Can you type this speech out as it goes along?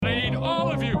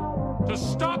all of you to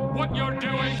stop what you're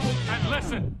doing and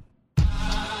listen.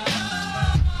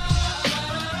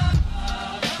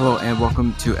 Hello and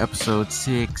welcome to episode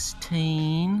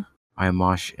 16. I am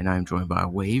Mosh and I'm joined by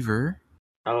Waver.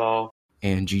 Hello.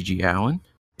 And Gigi Allen.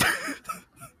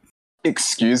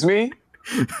 Excuse me?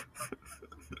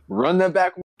 Run that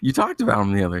back. You talked about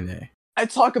them the other day. I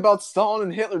talk about Stalin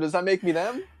and Hitler. Does that make me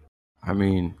them? I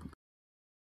mean,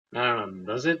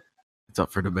 Does it? it's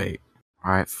up for debate.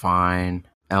 Alright, fine.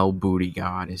 El Booty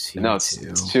God is here No, it's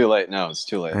too late. No, it's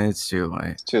too late. It's too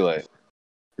late. It's too late.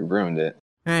 You ruined it.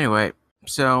 Anyway,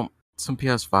 so some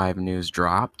PS5 news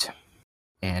dropped.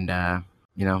 And,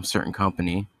 certain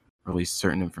company released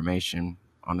certain information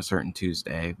on a certain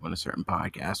Tuesday when a certain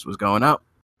podcast was going up.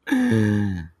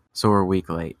 So we're a week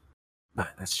late. But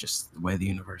that's just the way the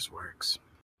universe works.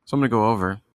 So I'm going to go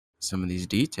over some of these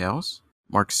details.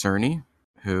 Mark Cerny,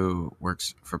 who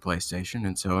works for PlayStation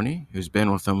and Sony, who's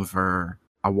been with them for,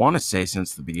 I want to say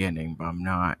since the beginning, but I'm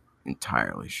not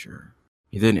entirely sure.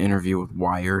 He did an interview with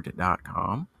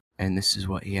Wired.com, and this is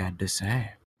what he had to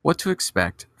say. What to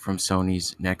expect from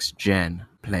Sony's next-gen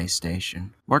PlayStation.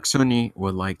 Mark Cerny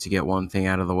would like to get one thing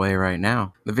out of the way right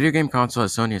now. The video game console that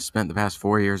Sony has spent the past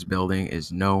 4 years building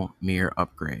is no mere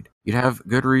upgrade. You'd have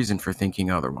good reason for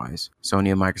thinking otherwise.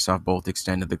 Sony and Microsoft both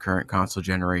extended the current console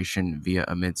generation via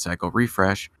a mid-cycle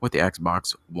refresh, with the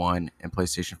Xbox One and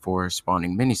PlayStation 4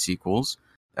 spawning mini-sequels,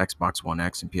 Xbox One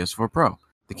X and PS4 Pro.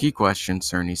 The key question,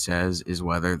 Cerny says, is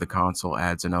whether the console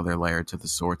adds another layer to the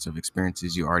sorts of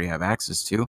experiences you already have access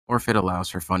to, or if it allows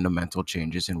for fundamental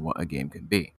changes in what a game can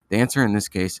be. The answer in this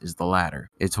case is the latter.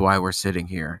 It's why we're sitting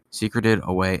here, secreted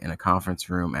away in a conference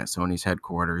room at Sony's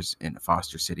headquarters in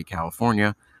Foster City,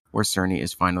 California, where Cerny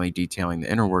is finally detailing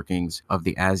the inner workings of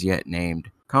the as-yet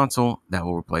named console that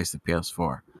will replace the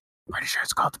PS4. Pretty sure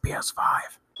it's called the PS5.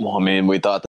 Well, I mean, we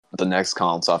thought the next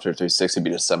console after 360 would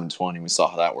be the 720. We saw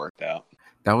how that worked out.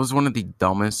 That was one of the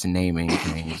dumbest naming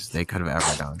things they could have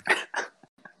ever done.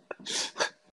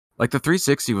 Like, the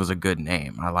 360 was a good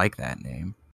name. I like that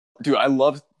name. Dude, I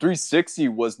love 360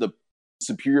 was the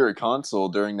superior console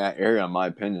during that era, in my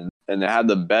opinion. And it had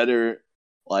the better,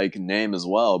 name as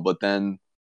well. But then,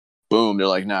 boom, they're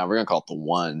like, nah, we're going to call it the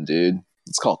One, dude.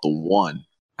 Let's call it the One.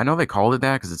 I know they called it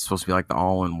that because it's supposed to be like the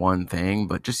all-in-one thing,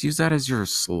 but just use that as your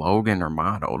slogan or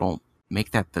motto. Don't make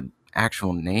that the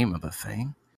actual name of the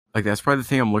thing. Like, that's probably the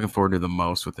thing I'm looking forward to the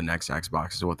most with the next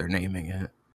Xbox is what they're naming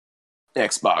it.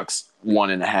 Xbox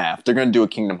 1.5. They're going to do a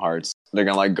Kingdom Hearts. They're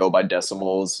going to, go by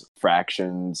decimals,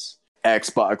 fractions.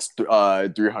 Xbox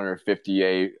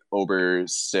 358 over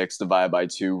 6 divided by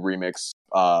 2 remix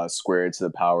squared to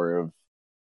the power of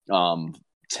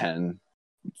 10.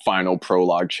 Final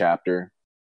prologue chapter.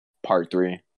 Part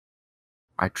 3.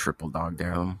 I triple dog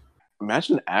dare them.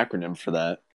 Imagine an acronym for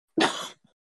that.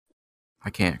 I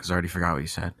can't because I already forgot what you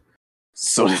said.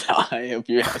 So did I. If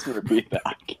you asked me to repeat that,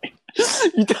 I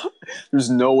can't. There's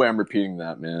no way I'm repeating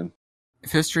that, man.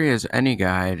 If history is any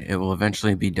guide, it will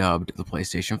eventually be dubbed the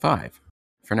PlayStation 5.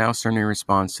 For now, Cerny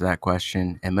responds to that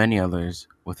question and many others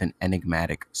with an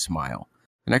enigmatic smile.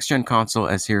 The next-gen console,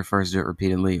 as he refers to it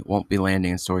repeatedly, won't be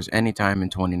landing in stores anytime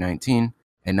in 2019.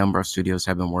 A number of studios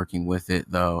have been working with it,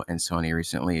 though, and Sony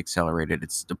recently accelerated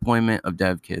its deployment of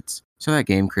dev kits so that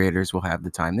game creators will have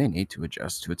the time they need to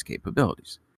adjust to its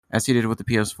capabilities. As he did with the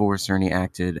PS4, Cerny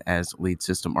acted as lead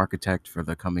system architect for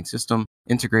the coming system,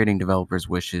 integrating developers'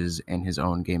 wishes and his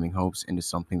own gaming hopes into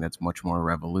something that's much more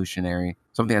revolutionary,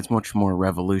 something that's much more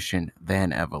revolution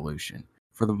than evolution.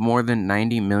 For the more than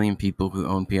 90 million people who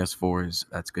own PS4s,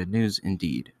 that's good news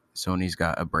indeed. Sony's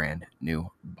got a brand new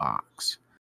box.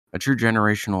 A true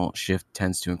generational shift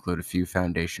tends to include a few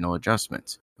foundational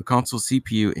adjustments. The console's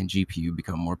CPU and GPU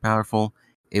become more powerful,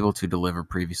 able to deliver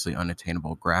previously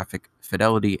unattainable graphic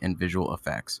fidelity and visual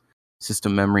effects.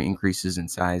 System memory increases in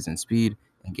size and speed,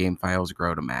 and game files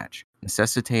grow to match,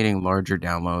 necessitating larger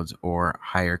downloads or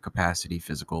higher capacity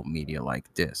physical media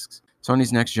like discs.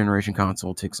 Sony's next generation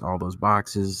console ticks all those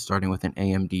boxes, starting with an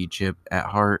AMD chip at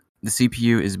heart. The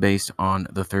CPU is based on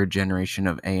the third generation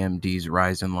of AMD's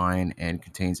Ryzen line and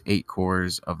contains 8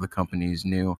 cores of the company's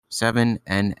new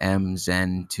 7nm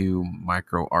Zen 2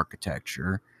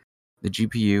 microarchitecture. The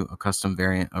GPU, a custom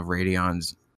variant of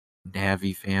Radeon's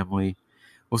Navi family,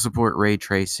 will support ray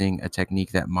tracing, a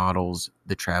technique that models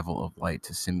the travel of light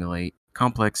to simulate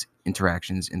complex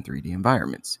interactions in 3D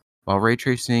environments. While ray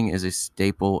tracing is a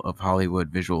staple of Hollywood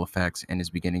visual effects and is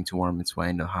beginning to worm its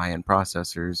way into high-end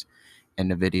processors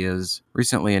and NVIDIA's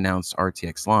recently announced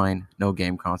RTX line, no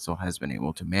game console has been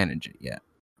able to manage it yet.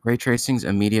 Ray tracing's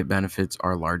immediate benefits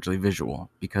are largely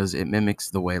visual, because it mimics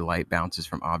the way light bounces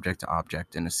from object to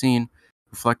object in a scene,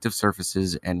 Reflective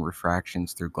surfaces and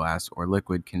refractions through glass or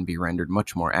liquid can be rendered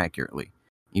much more accurately,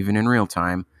 even in real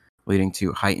time, leading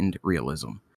to heightened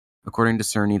realism. According to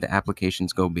Cerny, the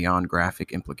applications go beyond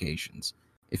graphic implications.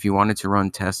 If you wanted to run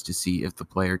tests to see if the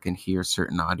player can hear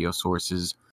certain audio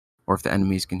sources or if the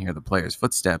enemies can hear the player's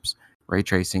footsteps, ray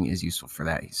tracing is useful for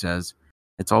that, he says.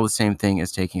 It's all the same thing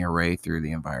as taking a ray through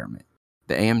the environment.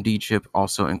 The AMD chip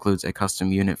also includes a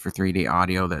custom unit for 3D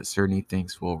audio that Cerny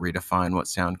thinks will redefine what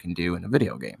sound can do in a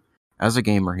video game. As a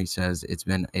gamer, he says, it's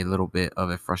been a little bit of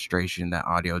a frustration that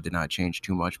audio did not change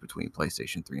too much between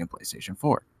PlayStation 3 and PlayStation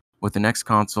 4. With the next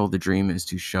console, the dream is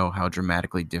to show how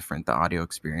dramatically different the audio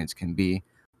experience can be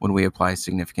when we apply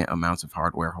significant amounts of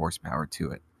hardware horsepower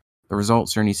to it. The result,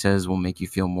 Cerny says, will make you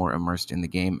feel more immersed in the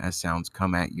game as sounds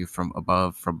come at you from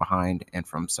above, from behind, and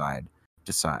from side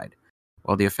to side.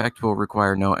 While the effect will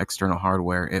require no external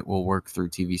hardware, it will work through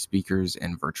TV speakers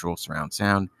and virtual surround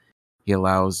sound. He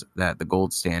allows that the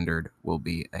gold standard will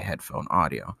be a headphone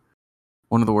audio.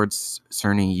 One of the words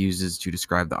Cerny uses to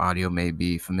describe the audio may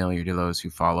be familiar to those who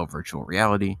follow virtual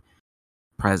reality: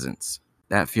 presence.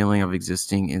 That feeling of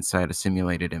existing inside a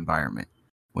simulated environment.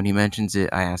 When he mentions it,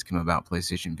 I ask him about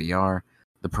PlayStation VR,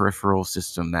 the peripheral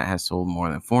system that has sold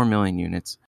more than 4 million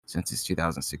units since its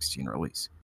 2016 release.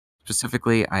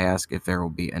 Specifically, I ask if there will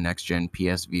be a next-gen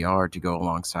PSVR to go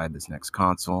alongside this next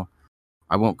console.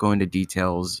 I won't go into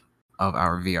details of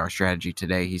our VR strategy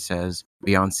today, he says,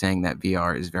 beyond saying that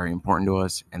VR is very important to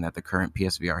us and that the current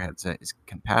PSVR headset is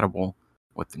compatible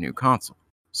with the new console.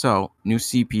 So, new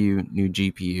CPU, new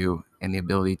GPU, and the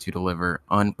ability to deliver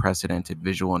unprecedented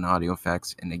visual and audio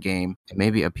effects in the game, and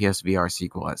maybe a PSVR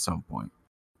sequel at some point.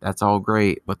 That's all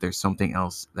great, but there's something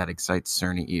else that excites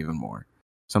Cerny even more.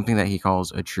 Something that he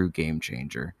calls a true game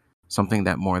changer. Something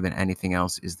that more than anything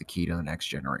else is the key to the next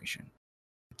generation.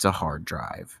 It's a hard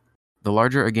drive. The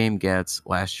larger a game gets,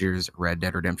 last year's Red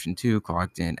Dead Redemption 2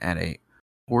 clocked in at a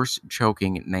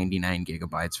horse-choking 99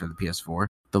 gigabytes for the PS4,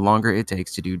 the longer it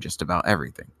takes to do just about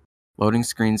everything. Loading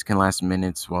screens can last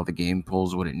minutes while the game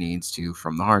pulls what it needs to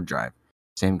from the hard drive.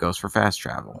 Same goes for fast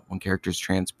travel, when characters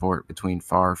transport between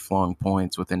far-flung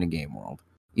points within a game world.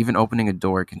 Even opening a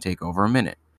door can take over a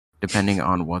minute, depending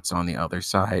on what's on the other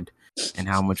side and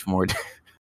how much more...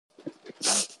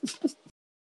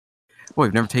 What,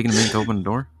 you've never taken a minute to open a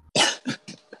door?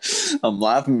 I'm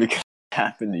laughing because it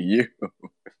happened to you.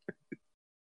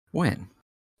 When?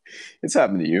 It's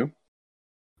happened to you.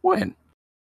 When?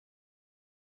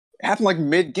 It happened like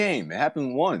mid-game. It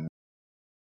happened once.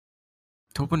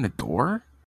 To open the door?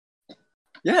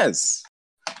 Yes.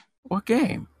 What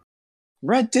game?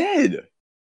 Red Dead.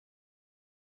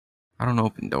 I don't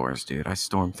open doors, dude. I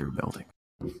storm through buildings.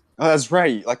 Oh, that's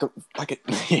right. Like a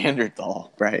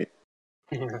Neanderthal, right?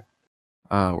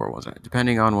 Where was I?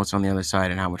 Depending on what's on the other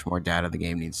side and how much more data the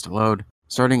game needs to load.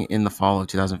 Starting in the fall of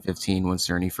 2015, when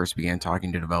Cerny first began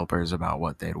talking to developers about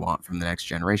what they'd want from the next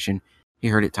generation, he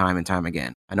heard it time and time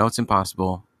again. I know it's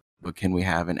impossible, but can we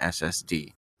have an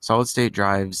SSD? Solid-state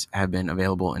drives have been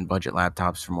available in budget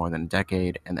laptops for more than a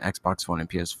decade, and the Xbox One and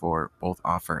PS4 both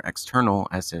offer external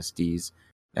SSDs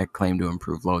that claim to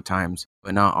improve load times,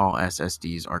 but not all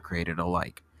SSDs are created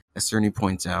alike. As Cerny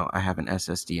points out, I have an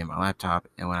SSD in my laptop,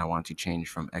 and when I want to change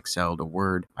from Excel to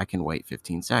Word, I can wait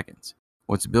 15 seconds.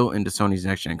 What's built into Sony's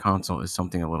next-gen console is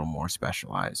something a little more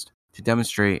specialized. To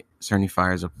demonstrate, Cerny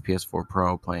fires up a PS4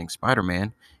 Pro playing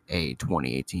Spider-Man, a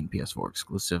 2018 PS4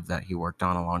 exclusive that he worked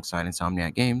on alongside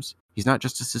Insomniac Games. He's not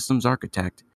just a systems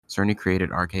architect. Cerny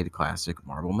created arcade classic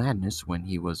Marble Madness when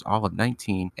he was all of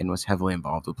 19 and was heavily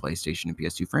involved with PlayStation and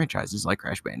PS2 franchises like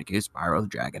Crash Bandicoot, Spyro the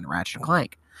Dragon, and Ratchet &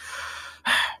 Clank.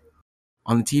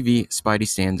 On the TV, Spidey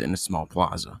stands in a small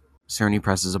plaza. Cerny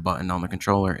presses a button on the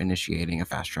controller, initiating a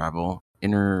fast travel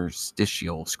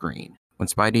interstitial screen. When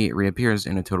Spidey reappears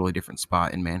in a totally different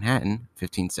spot in Manhattan,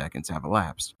 15 seconds have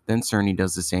elapsed. Then Cerny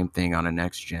does the same thing on a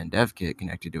next-gen dev kit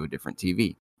connected to a different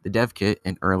TV. The dev kit,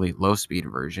 an early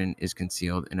low-speed version, is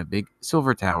concealed in a big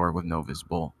silver tower with no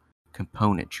visible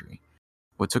componentry.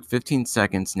 What took 15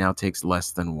 seconds now takes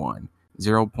less than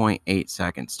 0.8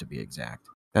 seconds to be exact.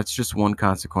 That's just one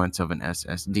consequence of an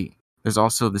SSD. There's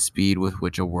also the speed with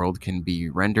which a world can be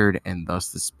rendered, and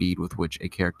thus the speed with which a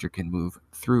character can move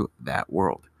through that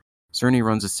world. Cerny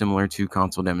runs a similar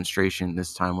two-console demonstration,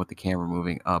 this time with the camera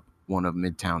moving up one of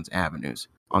Midtown's avenues.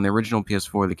 On the original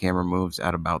PS4, the camera moves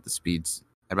at about the speed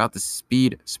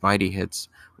Spidey hits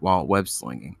while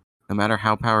web-slinging. No matter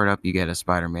how powered up you get as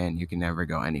Spider-Man, you can never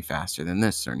go any faster than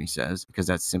this, Cerny says, because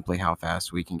that's simply how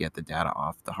fast we can get the data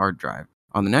off the hard drive.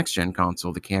 On the next-gen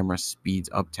console, the camera speeds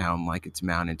uptown like it's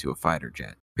mounted to a fighter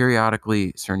jet.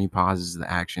 Periodically, Cerny pauses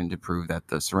the action to prove that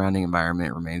the surrounding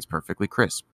environment remains perfectly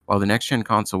crisp. While the next-gen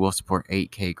console will support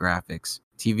 8K graphics,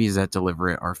 TVs that deliver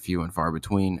it are few and far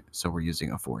between, so we're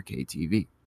using a 4K TV.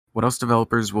 What else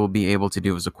developers will be able to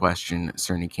do is a question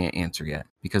Cerny can't answer yet,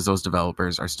 because those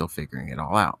developers are still figuring it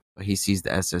all out. But he sees the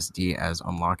SSD as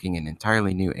unlocking an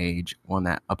entirely new age, one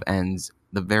that upends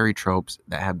the very tropes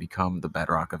that have become the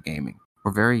bedrock of gaming.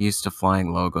 We're very used to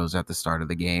flying logos at the start of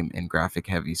the game and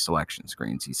graphic-heavy selection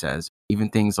screens, he says. Even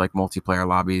things like multiplayer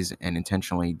lobbies and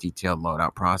intentionally detailed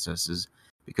loadout processes,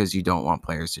 because you don't want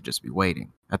players to just be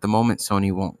waiting. At the moment,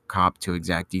 Sony won't cop to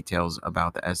exact details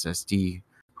about the SSD,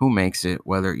 who makes it,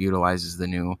 whether it utilizes the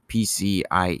new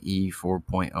PCIe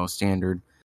 4.0 standard,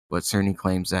 but Cerny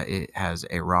claims that it has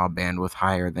a raw bandwidth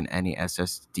higher than any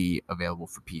SSD available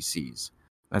for PCs.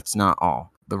 That's not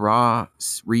all. The raw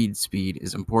read speed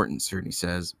is important, Cerny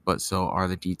says, but so are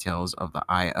the details of the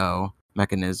I/O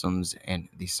mechanisms and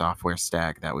the software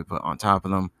stack that we put on top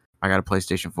of them. I got a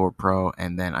PlayStation 4 Pro,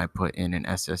 and then I put in an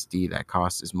SSD that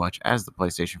costs as much as the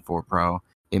PlayStation 4 Pro.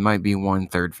 It might be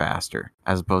 1/3 faster,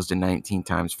 as opposed to 19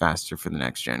 times faster for the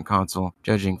next-gen console,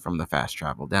 judging from the fast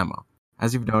travel demo.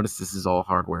 As you've noticed, this is all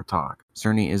hardware talk.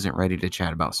 Cerny isn't ready to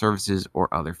chat about services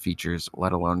or other features,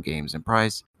 let alone games and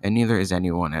price, and neither is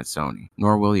anyone at Sony.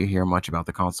 Nor will you hear much about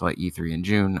the console at E3 in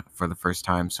June. For the first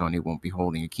time, Sony won't be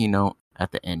holding a keynote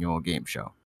at the annual game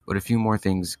show. But a few more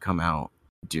things come out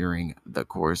during the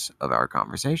course of our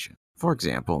conversation. For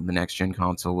example, the next-gen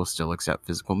console will still accept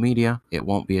physical media. It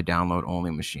won't be a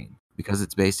download-only machine. Because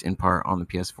it's based in part on the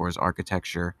PS4's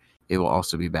architecture, it will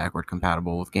also be backward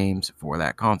compatible with games for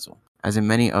that console. As in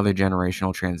many other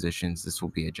generational transitions, this will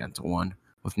be a gentle one,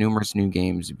 with numerous new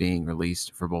games being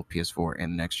released for both PS4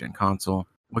 and the next-gen console.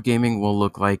 What gaming will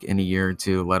look like in a year or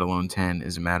two, let alone 10,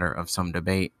 is a matter of some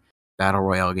debate. Battle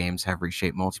Royale games have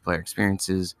reshaped multiplayer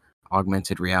experiences.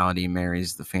 Augmented reality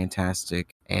marries the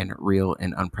fantastic and real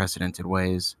in unprecedented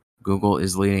ways. Google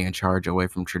is leading a charge away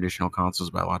from traditional consoles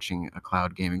by launching a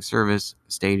cloud gaming service,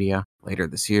 Stadia, later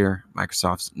this year.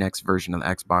 Microsoft's next version of the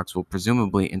Xbox will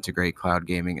presumably integrate cloud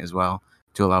gaming as well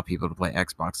to allow people to play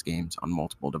Xbox games on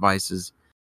multiple devices.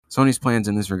 Sony's plans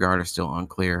in this regard are still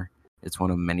unclear. It's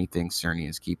one of many things Cerny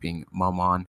is keeping mum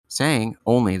on, saying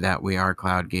only that we are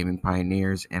cloud gaming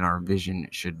pioneers and our vision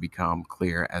should become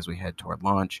clear as we head toward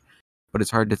launch. But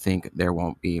it's hard to think there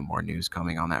won't be more news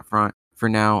coming on that front. For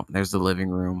now, there's the living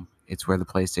room. It's where the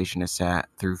PlayStation has sat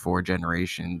through 4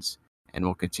 generations and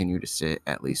will continue to sit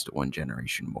at least 1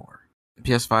 generation more. The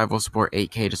PS5 will support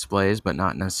 8K displays, but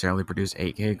not necessarily produce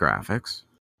 8K graphics.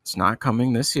 It's not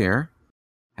coming this year.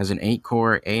 Has an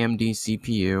 8-core AMD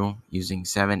CPU using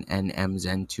 7nm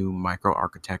Zen 2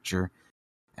 microarchitecture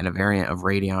and a variant of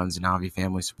Radeon's Navi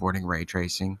family supporting ray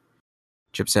tracing.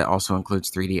 Chipset also includes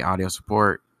 3D audio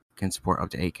support, can support up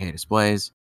to 8K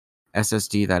displays,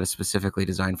 SSD that is specifically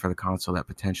designed for the console that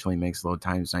potentially makes load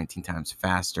times 19 times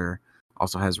faster,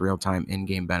 also has real-time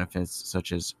in-game benefits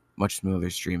such as much smoother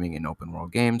streaming in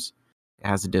open-world games. It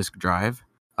has a disk drive.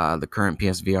 The current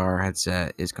PSVR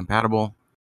headset is compatible.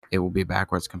 It will be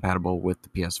backwards compatible with the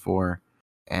PS4,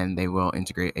 and they will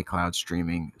integrate a cloud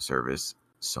streaming service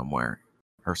somewhere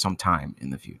or sometime in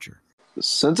the future.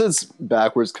 Since it's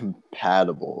backwards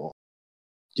compatible,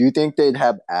 do you think they'd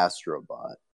have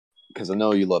Astrobot? Because I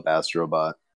know you love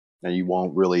Astrobot, and you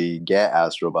won't really get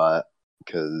Astrobot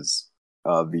because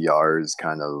VR is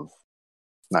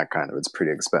it's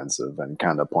pretty expensive and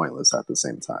kind of pointless at the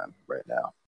same time right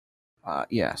now.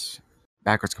 Yes.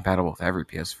 Backwards compatible with every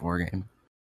PS4 game.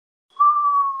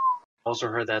 Also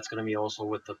heard that's going to be also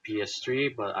with the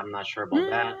PS3, but I'm not sure about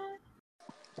that.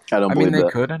 I mean, they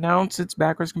could announce it's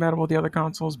backwards compatible with the other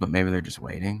consoles, but maybe they're just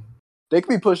waiting. They could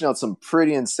be pushing out some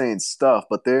pretty insane stuff,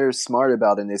 but they're smart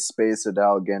about it and they space it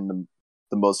out, getting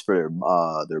the most for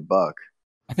their buck.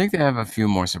 I think they have a few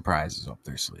more surprises up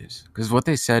their sleeves, because what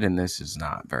they said in this is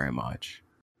not very much.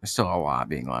 There's still a lot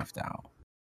being left out.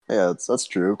 Yeah, that's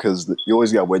true, because you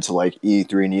always got to wait till like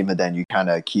E3, and even then you kind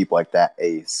of keep like that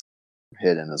ace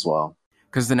hidden as well.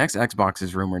 Because the next Xbox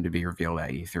is rumored to be revealed at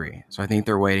E3, so I think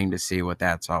they're waiting to see what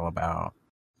that's all about,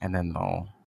 and then they'll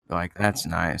be like, that's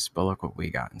nice, but look what we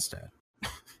got instead.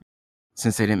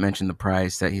 Since they didn't mention the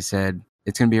price, that he said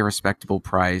it's going to be a respectable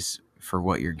price for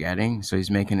what you're getting, so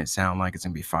he's making it sound like it's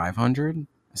going to be $500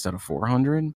 instead of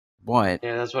 $400, but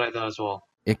Yeah, that's what I thought as well.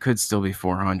 it could still be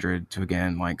 $400 to,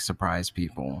 again, like, surprise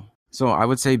people. So I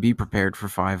would say be prepared for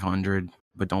 $500,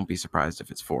 but don't be surprised if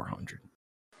it's $400.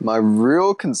 My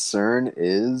real concern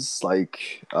is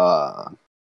like that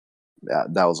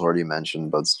was already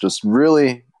mentioned, but it's just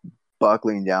really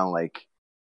buckling down like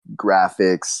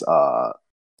graphics,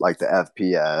 like the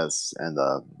FPS and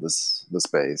the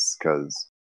space, because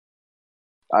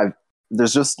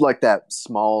there's just like that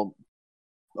small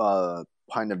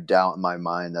pint of doubt in my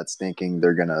mind that's thinking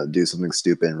they're gonna do something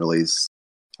stupid and release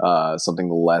something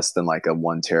less than like a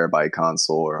 1 terabyte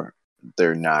console, or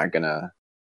they're not gonna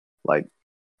like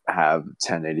have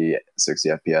 1080 60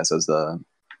 FPS as the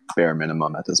bare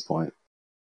minimum at this point.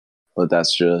 But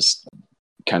that's just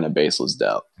kind of baseless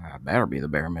doubt. Better be the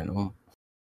bare minimum.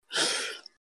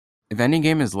 If any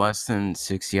game is less than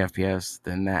 60 FPS,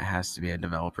 then that has to be a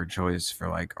developer choice for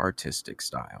like artistic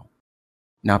style.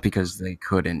 Not because they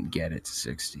couldn't get it to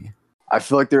 60. I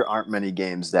feel like there aren't many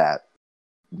games that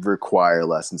require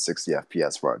less than 60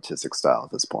 FPS for artistic style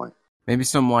at this point. Maybe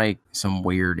some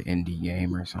weird indie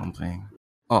game or something.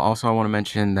 Oh, also, I want to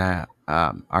mention that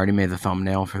I already made the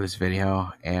thumbnail for this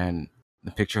video, and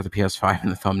the picture of the PS5 in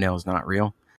the thumbnail is not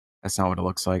real. That's not what it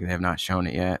looks like. They have not shown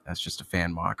it yet. That's just a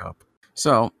fan mock-up.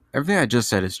 So, everything I just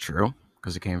said is true,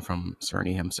 because it came from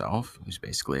Cerny himself, who's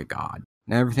basically a god.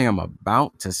 And everything I'm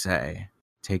about to say,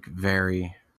 take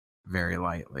very, very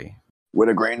lightly. With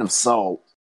a grain of salt.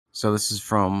 So this is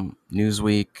from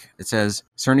Newsweek. It says,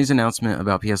 Cerny's announcement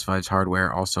about PS5's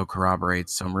hardware also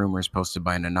corroborates some rumors posted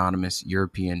by an anonymous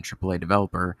European AAA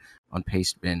developer on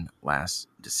Pastebin last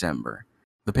December.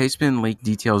 The Pastebin leak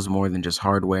details more than just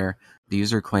hardware. The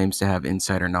user claims to have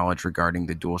insider knowledge regarding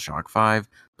the DualShock 5,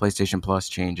 PlayStation Plus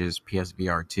changes,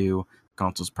 PSVR 2,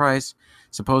 console's price,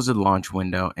 supposed launch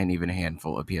window, and even a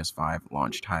handful of PS5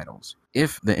 launch titles.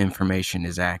 If the information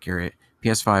is accurate,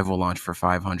 PS5 will launch for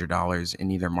 $500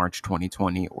 in either March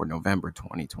 2020 or November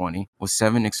 2020, with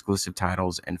 7 exclusive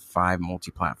titles and 5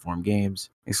 multi-platform games.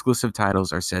 Exclusive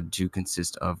titles are said to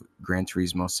consist of Gran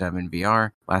Turismo 7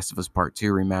 VR, Last of Us Part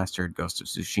 2 Remastered, Ghost of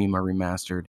Tsushima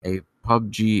Remastered, a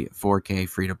PUBG 4K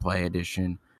free-to-play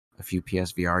edition, a few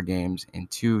PSVR games, and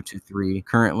 2 to 3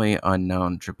 currently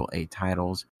unknown AAA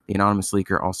titles. The anonymous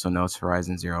leaker also notes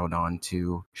Horizon Zero Dawn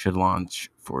 2 should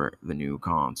launch for the new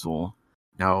console.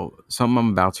 Now, something I'm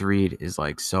about to read is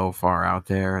like so far out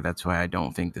there, that's why I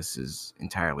don't think this is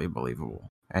entirely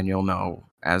believable. And you'll know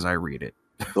as I read it.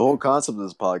 The whole concept of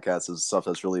this podcast is stuff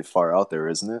that's really far out there,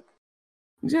 isn't it?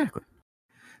 Exactly.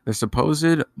 The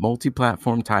supposed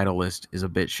multi-platform title list is a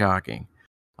bit shocking.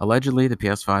 Allegedly, the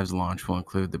PS5's launch will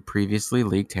include the previously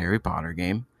leaked Harry Potter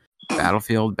game,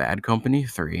 Battlefield Bad Company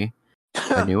 3,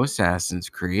 a new Assassin's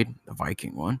Creed, the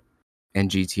Viking one, and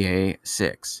GTA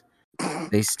 6.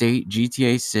 They state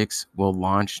GTA 6 will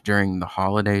launch during the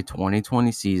holiday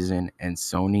 2020 season, and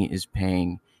Sony is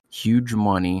paying huge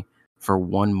money for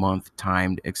 1 month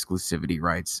timed exclusivity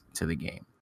rights to the game.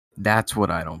 That's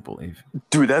what I don't believe.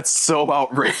 Dude, that's so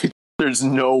outrageous. There's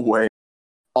no way.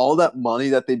 All that money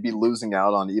that they'd be losing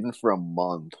out on even for a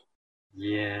month.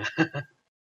 Yeah.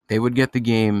 They would get the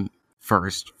game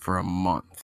first for a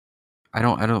month. I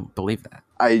don't believe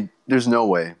that. There's no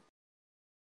way.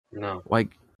 No.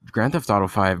 Like, Grand Theft Auto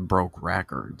 5 broke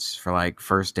records for like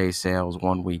first day sales,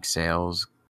 1 week sales.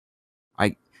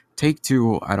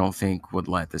 Take-Two, I don't think would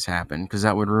let this happen because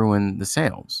that would ruin the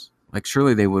sales. Like,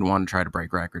 surely they would want to try to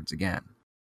break records again.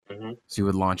 Mm-hmm. So you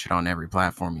would launch it on every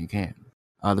platform you can.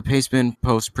 The Pastebin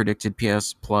post predicted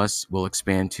PS Plus will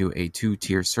expand to a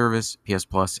 2-tier service, PS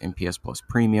Plus and PS Plus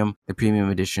Premium. The Premium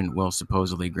Edition will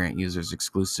supposedly grant users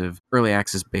exclusive early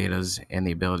access betas and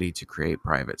the ability to create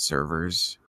private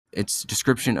servers. Its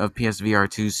description of PSVR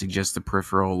 2 suggests the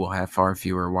peripheral will have far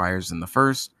fewer wires than the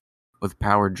first, with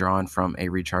power drawn from a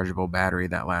rechargeable battery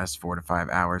that lasts 4 to 5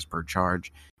 hours per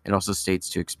charge. It also states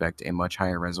to expect a much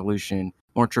higher resolution,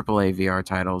 more AAA VR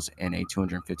titles, and a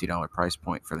 $250 price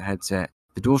point for the headset.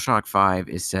 The DualShock 5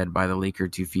 is said by the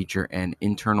leaker to feature an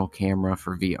internal camera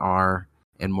for VR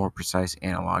and more precise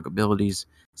analog abilities,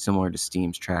 similar to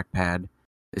Steam's trackpad.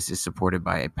 This is supported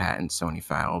by a patent Sony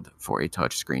filed for a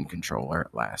touchscreen controller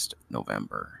last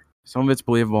November. Some of it's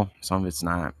believable, some of it's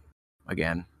not.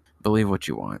 Again, believe what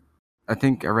you want. I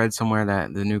think I read somewhere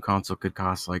that the new console could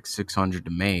cost like $600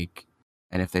 to make,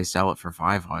 and if they sell it for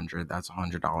 $500, that's a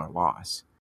 $100 loss.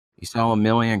 You sell 1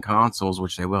 million consoles,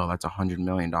 which they will, that's $100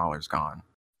 million gone.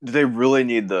 Do they really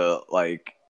need the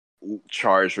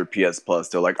charge for PS Plus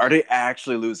though? Like, are they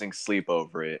actually losing sleep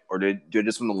over it, or do they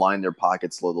just want to line their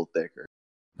pockets a little thicker?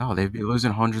 No, they'd be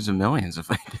losing hundreds of millions if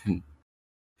they didn't.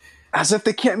 As if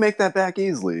they can't make that back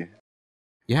easily.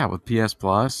 Yeah, with PS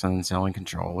Plus and selling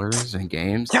controllers and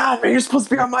games. God, man, you're supposed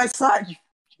to be on my side.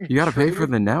 You gotta pay for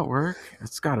the network.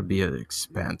 It's gotta be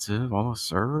expensive. All the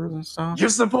servers and stuff. You're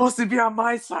supposed to be on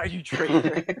my side, you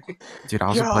traitor. Dude, I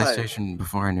was God. a PlayStation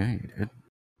before I knew you, dude.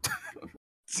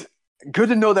 Good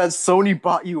to know that Sony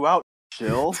bought you out,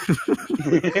 chill.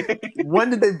 When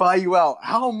did they buy you out?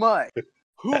 How much?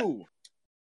 Who?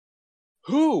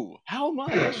 How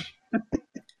much?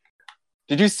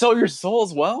 Did you sell your soul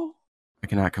as well? I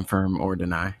cannot confirm or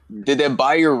deny. Did they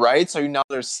buy your rights? Are you now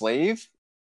their slave?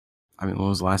 I mean, when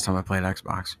was the last time I played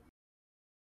Xbox?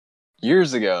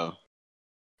 Years ago.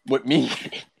 With me.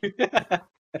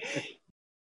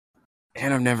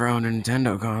 And I've never owned a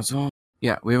Nintendo console.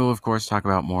 Yeah, we will, of course, talk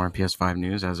about more PS5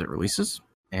 news as it releases.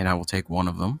 And I will take one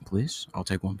of them, please. I'll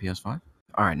take one PS5.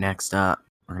 All right, next up,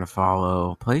 we're going to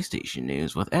follow PlayStation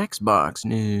news with Xbox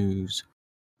news.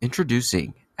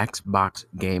 Introducing Xbox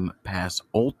Game Pass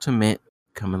Ultimate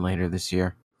coming later this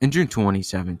year. In June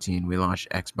 2017, we launched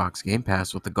Xbox Game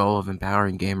Pass with the goal of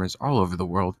empowering gamers all over the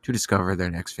world to discover their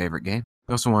next favorite game.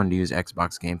 We also wanted to use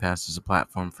Xbox Game Pass as a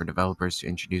platform for developers to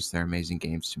introduce their amazing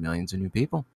games to millions of new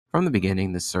people. From the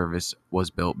beginning, this service was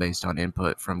built based on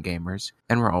input from gamers,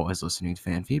 and we're always listening to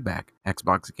fan feedback.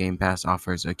 Xbox Game Pass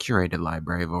offers a curated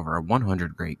library of over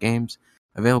 100 great games,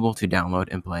 available to download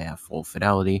and play at full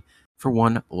fidelity for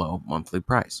one low monthly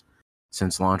price.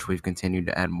 Since launch, we've continued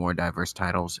to add more diverse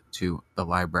titles to the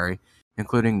library,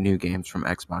 including new games from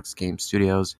Xbox Game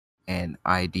Studios and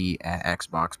ID at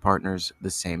Xbox partners the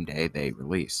same day they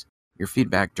release. Your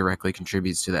feedback directly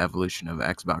contributes to the evolution of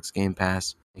Xbox Game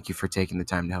Pass. Thank you for taking the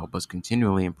time to help us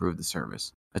continually improve the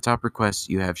service. A top request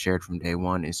you have shared from day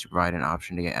one is to provide an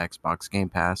option to get Xbox Game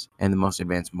Pass and the most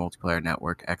advanced multiplayer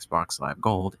network, Xbox Live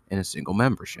Gold, in a single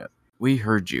membership. We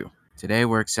heard you. Today,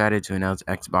 we're excited to announce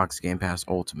Xbox Game Pass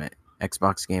Ultimate.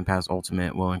 Xbox Game Pass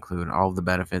Ultimate will include all of the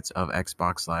benefits of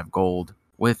Xbox Live Gold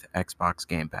with Xbox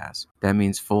Game Pass. That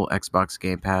means full Xbox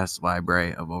Game Pass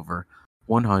library of over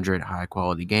 100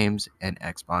 high-quality games and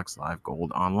Xbox Live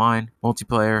Gold Online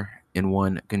multiplayer in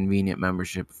one convenient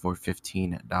membership for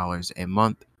 $15 a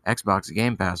month. Xbox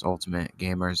Game Pass Ultimate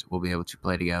gamers will be able to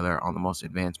play together on the most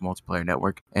advanced multiplayer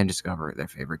network and discover their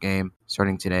favorite game.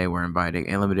 Starting today, we're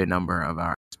inviting a limited number of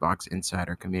our Xbox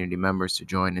Insider community members to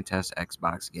join and test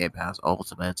Xbox Game Pass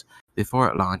Ultimate before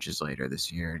it launches later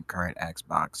this year in current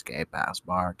Xbox Game Pass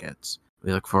markets.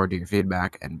 We look forward to your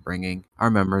feedback and bringing our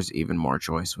members even more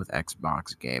choice with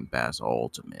Xbox Game Pass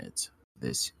Ultimate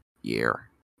this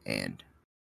year and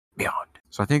beyond.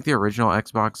 So I think the original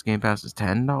Xbox Game Pass is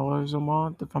 $10 a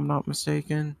month, if I'm not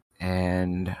mistaken.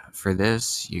 And for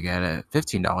this, you get it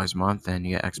 $15 a month, and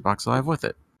you get Xbox Live with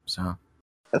it. So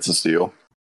That's a steal.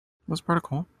 that's pretty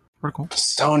cool. Pretty cool.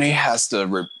 Sony has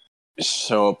to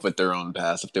show up with their own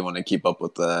pass if they want to keep up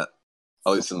with that.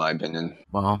 At least in my opinion.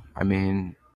 Well, I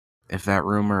mean, if that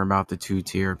rumor about the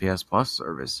 2-tier PS Plus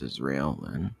service is real,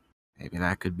 then maybe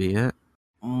that could be it.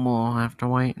 We'll have to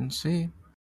wait and see.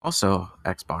 Also,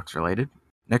 Xbox related.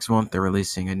 Next month, they're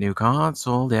releasing a new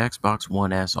console, the Xbox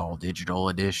One S All Digital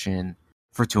Edition,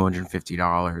 for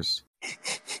 $250.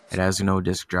 It has no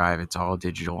disc drive, it's all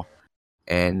digital,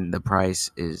 and the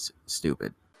price is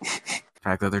stupid. The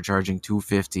fact that they're charging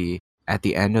 $250 at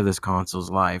the end of this console's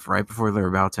life, right before they're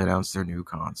about to announce their new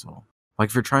console. Like,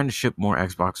 if you're trying to ship more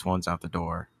Xbox Ones out the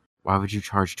door, why would you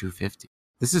charge $250?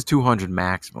 This is $200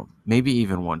 maximum, maybe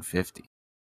even $150.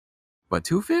 But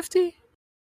 $250?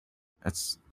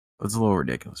 That's a little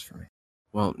ridiculous for me.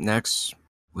 Well, next,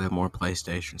 we have more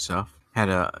PlayStation stuff. Had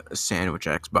a sandwich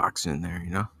Xbox in there, you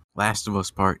know? Last of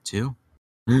Us Part 2.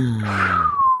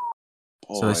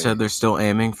 So they said they're still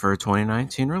aiming for a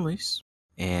 2019 release.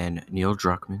 And Neil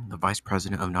Druckmann, the vice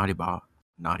president of Naughty Dog,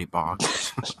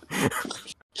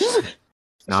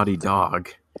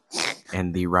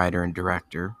 and the writer and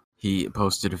director, he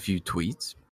posted a few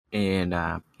tweets.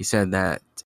 And he said that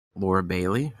Laura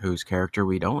Bailey, whose character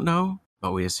we don't know,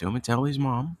 but we assume it's Ellie's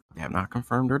mom, they have not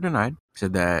confirmed or denied,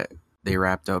 said that they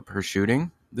wrapped up her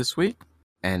shooting this week.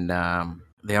 And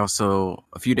they also,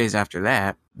 a few days after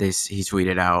that, he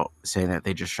tweeted out saying that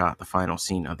they just shot the final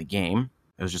scene of the game.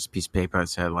 It was just a piece of paper that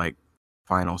said, like,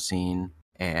 final scene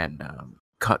and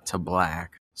cut to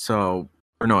black. So,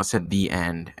 or no, it said the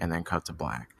end and then cut to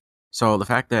black. So the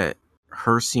fact that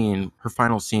her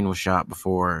final scene was shot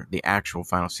before the actual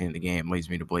final scene of the game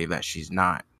leads me to believe that she's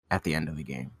not at the end of the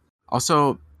game.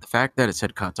 Also, the fact that it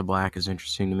said cut to black is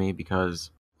interesting to me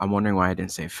because I'm wondering why I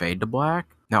didn't say fade to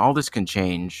black. Now, all this can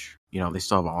change. You know, they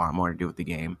still have a lot more to do with the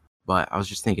game. But I was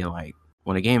just thinking, like,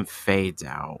 when a game fades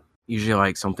out, usually,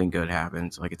 like, something good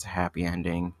happens. Like, it's a happy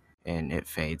ending, and it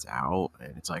fades out,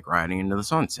 and it's, like, riding into the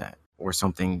sunset. Or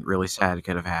something really sad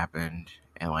could have happened,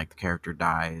 and, like, the character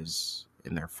dies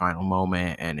in their final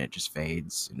moment, and it just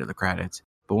fades into the credits.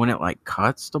 But when it, like,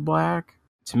 cuts to black,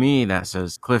 to me, that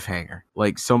says cliffhanger.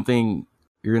 Like, something,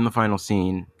 you're in the final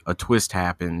scene, a twist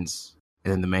happens,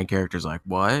 and then the main character's like,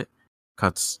 what?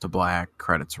 Cuts to black,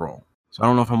 credits roll. So I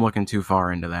don't know if I'm looking too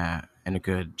far into that, and it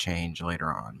could change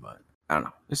later on, but I don't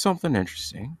know. It's something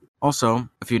interesting. Also,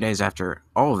 a few days after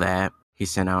all of that, he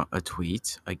sent out a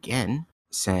tweet again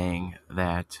saying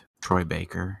that Troy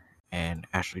Baker and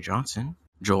Ashley Johnson,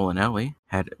 Joel and Ellie,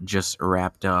 had just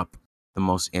wrapped up the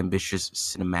most ambitious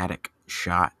cinematic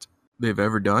shot they've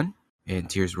ever done, and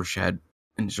tears were shed.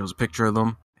 And it shows a picture of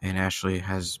them, and Ashley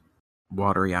has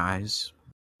watery eyes,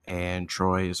 and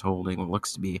Troy is holding what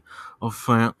looks to be a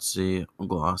fancy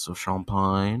glass of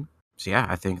champagne. So yeah,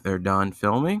 I think they're done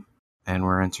filming, and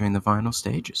we're entering the final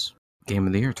stages. Game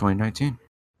of the Year 2019.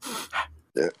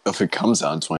 If it comes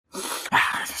out in 20.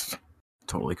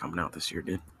 Totally coming out this year,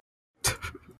 dude.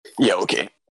 Yeah, okay.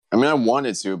 I mean, I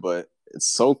wanted to, but it's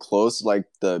so close to like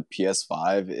the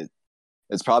PS5.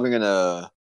 It's probably gonna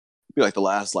be like the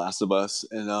Last of Us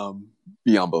and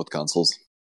be on both consoles,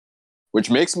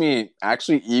 which makes me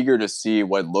actually eager to see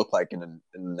what it looked like in the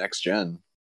next gen,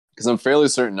 because I'm fairly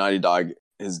certain Naughty Dog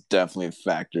has definitely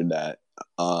factored that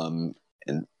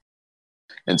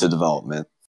into development.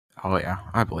 Oh yeah,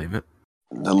 I believe it.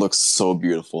 That looks so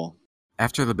beautiful.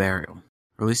 After the Burial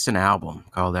released an album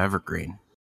called Evergreen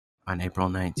on April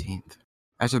 19th.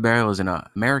 After the Burial is an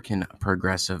American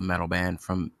progressive metal band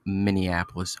from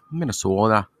Minneapolis,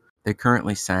 Minnesota. They're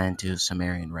currently signed to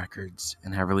Sumerian Records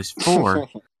and have released 4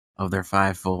 of their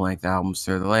 5 full-length albums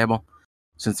through the label.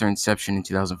 Since their inception in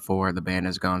 2004, the band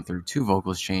has gone through 2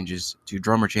 vocalist changes, 2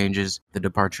 drummer changes, the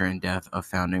departure and death of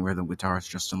founding rhythm guitarist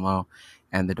Justin Lowe,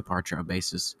 and the departure of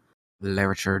bassist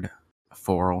Richard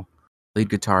Forrell. Lead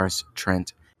guitarist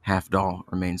Trent Halfdahl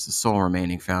remains the sole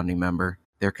remaining founding member.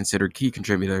 They're considered key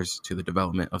contributors to the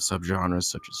development of subgenres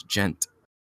such as djent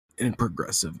and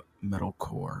progressive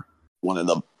metalcore. One of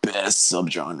the best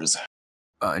subgenres.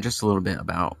 And just a little bit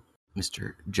about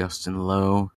Mr. Justin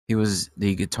Lowe. He was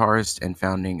the guitarist and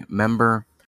founding member.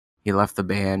 He left the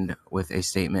band with a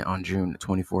statement on June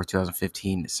 24,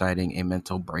 2015, citing a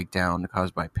mental breakdown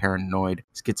caused by paranoid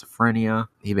schizophrenia.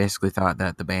 He basically thought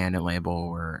that the band and label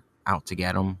were out to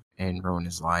get him and ruin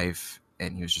his life,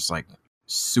 and he was just like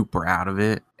super out of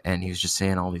it, and he was just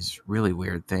saying all these really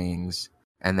weird things.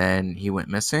 And then he went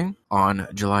missing on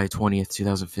July 20th,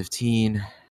 2015,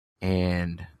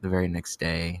 and the very next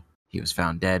day he was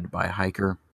found dead by a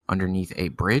hiker underneath a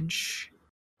bridge,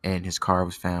 and his car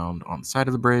was found on the side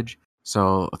of the bridge.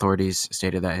 So authorities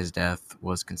stated that his death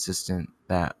was consistent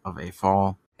that of a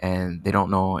fall, and they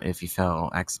don't know if he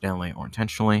fell accidentally or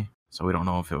intentionally. So we don't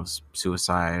know if it was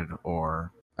suicide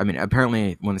or... I mean,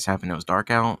 apparently when this happened, it was dark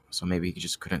out, so maybe he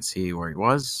just couldn't see where he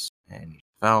was and he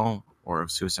fell, or it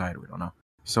was suicide, we don't know.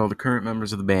 So the current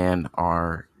members of the band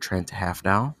are Trent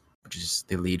Halfdahl, which is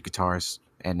the lead guitarist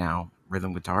and now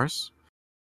rhythm guitarist,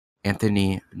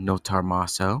 Anthony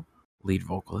Notarmaso, lead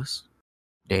vocalist,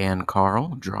 Dan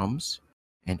Carl, drums,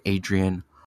 and Adrian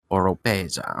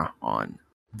Oropeza on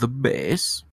the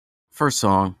bass. First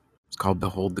song is called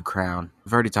Behold the Crown.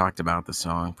 We've already talked about the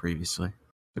song previously.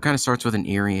 It kind of starts with an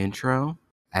eerie intro,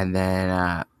 and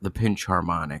then the pinch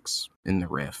harmonics in the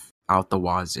riff, out the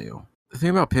wazoo. The thing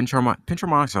about pinch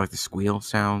harmonics are like the squeal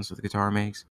sounds that the guitar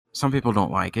makes. Some people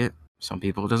don't like it. Some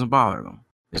people, it doesn't bother them.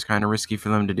 It's kind of risky for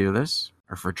them to do this,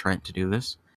 or for Trent to do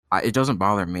this. It doesn't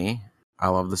bother me. I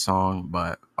love the song,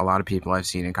 but a lot of people I've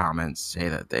seen in comments say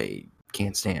that they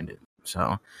can't stand it.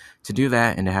 So to do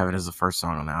that and to have it as the first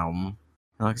song on the album,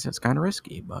 like I said, it's kind of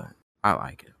risky, but I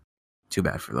like it. Too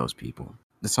bad for those people.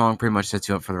 The song pretty much sets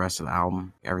you up for the rest of the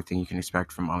album. Everything you can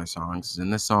expect from other songs is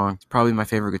in this song. It's probably my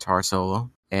favorite guitar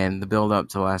solo, and the build up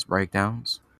to the last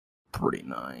breakdowns, pretty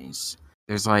nice.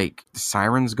 There's like the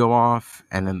sirens go off,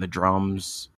 and then the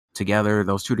drums together,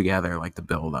 those two together, like the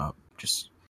build up,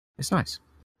 just, it's nice.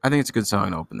 I think it's a good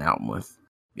song to open the album with,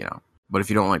 you know. But if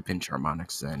you don't like pinch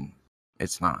harmonics, then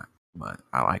it's not. But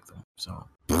I like them, so.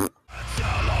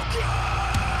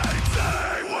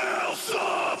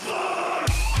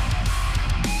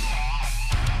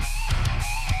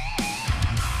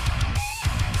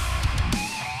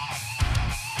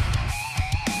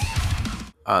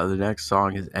 The next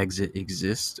song is Exit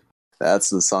Exist. That's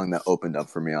the song that opened up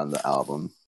for me on the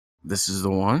album. This is the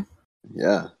one?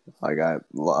 Yeah, like I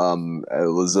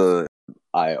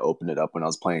opened it up when I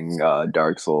was playing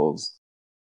Dark Souls.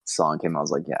 Song came, I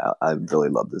was like, yeah, I really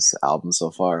love this album so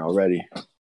far already.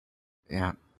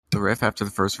 Yeah, the riff after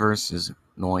the first verse is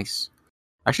nice.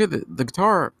 Actually, the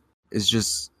guitar is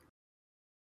just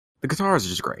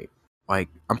great. Like,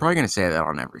 I'm probably gonna say that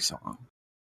on every song.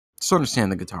 Just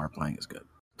understand the guitar playing is good.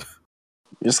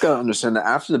 You just gotta understand that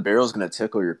after the Burial's gonna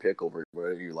tickle your pick over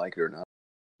whether you like it or not.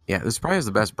 Yeah, this probably is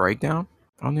the best breakdown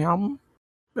on the album,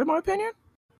 in my opinion.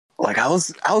 Like I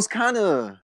was kind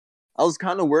of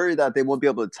worried that they won't be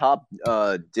able to top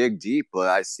Dig Deep, but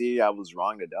I was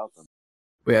wrong to doubt them.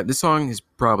 But yeah, this song is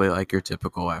probably like your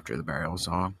typical After the Burial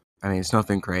song. I mean, it's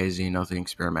nothing crazy, nothing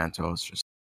experimental. It's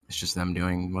just them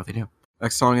doing what they do.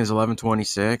 Next song is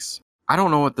 1126. I don't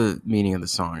know what the meaning of the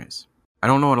song is. I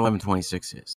don't know what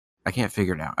 1126 is. I can't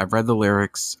figure it out. I've read the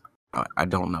lyrics. I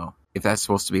don't know if that's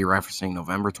supposed to be referencing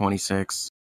November 26th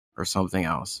or something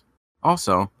else.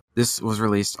 Also, this was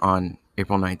released on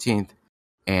April 19th,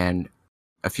 and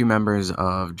a few members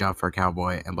of Job for a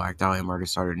Cowboy and Black Dahlia Murder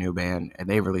started a new band, and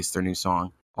they released their new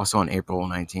song also on April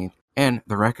 19th. And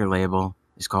the record label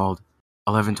is called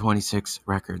 1126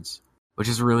 Records, which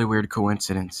is a really weird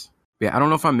coincidence. Yeah, I don't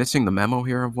know if I'm missing the memo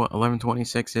here of what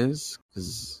 1126 is,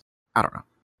 because I don't know.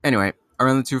 Anyway,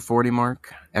 around the 240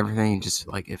 mark, everything just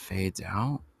like it fades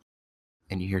out,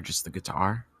 and you hear just the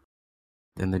guitar.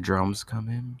 Then the drums come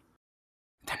in,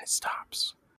 then it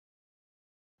stops.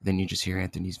 Then you just hear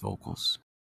Anthony's vocals.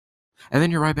 And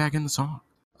then you're right back in the song.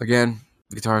 Again,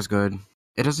 the guitar's good.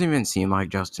 It doesn't even seem like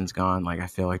Justin's gone. Like, I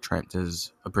feel like Trent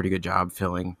does a pretty good job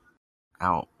filling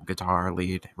out guitar,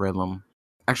 lead, rhythm.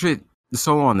 Actually, the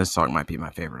solo on this song might be my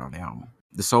favorite on the album.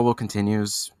 The solo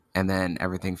continues, and then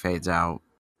everything fades out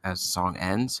as the song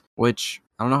ends, which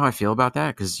I don't know how I feel about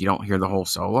that, because you don't hear the whole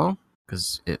solo,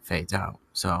 because it fades out.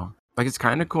 So, like, it's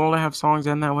kind of cool to have songs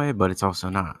end that way, but it's also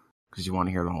not, because you want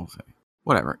to hear the whole thing.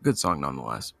 Whatever, good song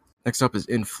nonetheless. Next up is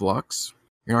In Flux.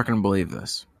 You're not going to believe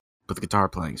this, but the guitar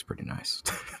playing is pretty nice.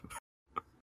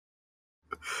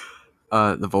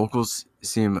 The vocals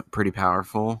seem pretty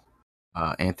powerful.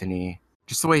 Anthony,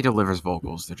 just the way he delivers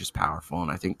vocals, they're just powerful,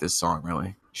 and I think this song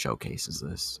really showcases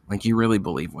this. Like, you really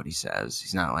believe what he says.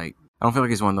 He's not like, I don't feel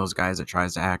like he's one of those guys that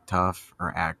tries to act tough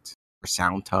or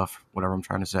sound tough, whatever I'm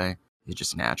trying to say. He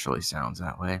just naturally sounds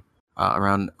that way.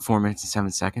 Around 4 minutes and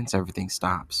 7 seconds, everything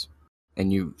stops.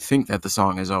 And you think that the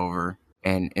song is over,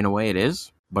 and in a way it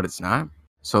is, but it's not.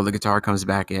 So the guitar comes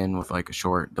back in with like a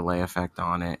short delay effect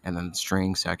on it, and then the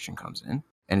string section comes in,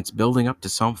 and it's building up to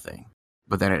something,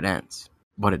 but then it ends.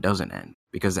 But it doesn't end,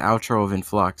 because the outro of In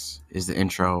Flux is the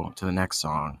intro to the next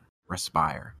song,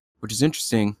 Respire, which is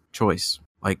interesting choice,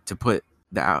 like to put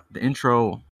the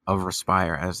intro of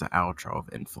Respire as the outro of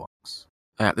In Flux.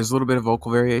 There's a little bit of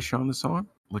vocal variation on the song,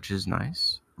 which is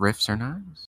nice. Riffs are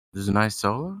nice. There's a nice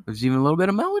solo. There's even a little bit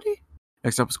of melody.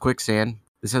 Next up is Quicksand.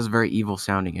 This has a very evil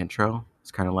sounding intro.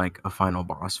 It's kind of like a final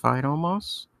boss fight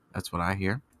almost. That's what I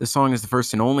hear. This song is the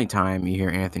first and only time you hear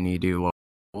Anthony do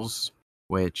vocals,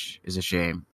 which is a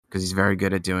shame because he's very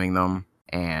good at doing them.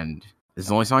 And this is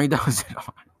the only song he does it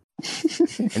on.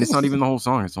 And it's not even the whole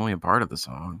song. It's only a part of the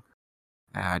song.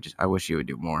 I wish he would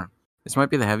do more. This might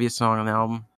be the heaviest song on the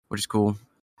album, which is cool.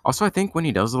 Also, I think when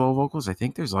he does the low vocals, I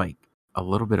think there's like a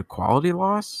little bit of quality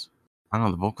loss. I don't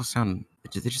know, the vocals sound, they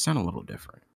just sound a little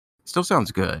different. It still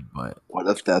sounds good, but What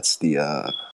if that's the,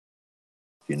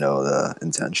 the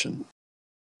intention?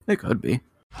 it could be.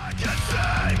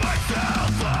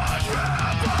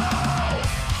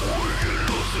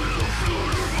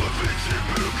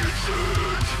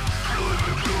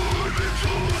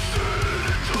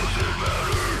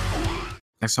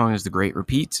 Next song is The Great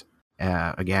Repeat.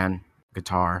 Again,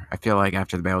 guitar. I feel like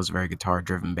After the Bell is a very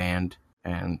guitar-driven band,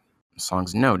 and the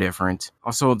song's no different.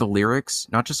 Also, the lyrics,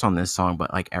 not just on this song,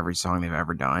 but like every song they've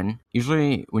ever done.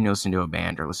 Usually, when you listen to a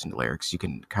band or listen to lyrics, you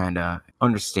can kind of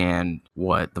understand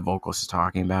what the vocalist is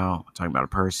talking about a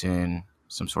person,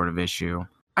 some sort of issue.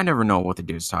 I never know what the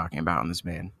dude's talking about in this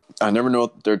band. I never know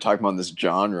what they're talking about in this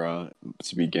genre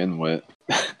to begin with.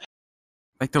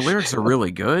 Like, the lyrics are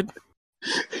really good.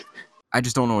 I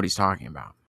just don't know what he's talking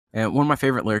about. And one of my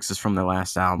favorite lyrics is from their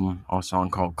last album, a song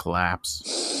called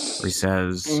Collapse, where he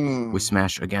says, we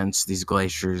smash against these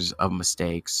glaciers of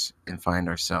mistakes and find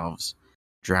ourselves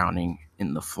drowning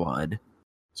in the flood.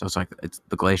 So it's like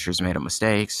the glaciers made of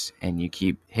mistakes, and you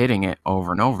keep hitting it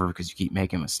over and over because you keep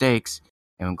making mistakes.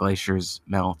 And when glaciers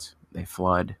melt, they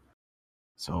flood.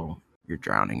 So you're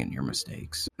drowning in your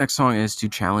mistakes. Next song is To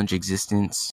Challenge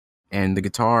Existence. And the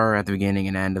guitar at the beginning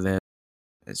and end of it,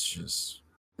 it's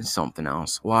something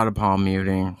else. A lot of palm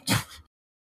muting.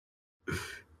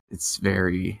 This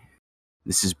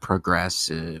is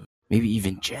progressive, maybe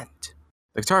even gent.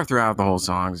 The guitar throughout the whole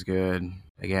song is good.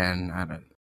 Again,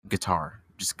 guitar.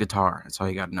 Just guitar. That's all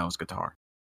you gotta know is guitar.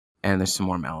 And there's some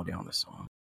more melody on this song.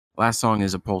 Last song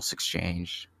is A Pulse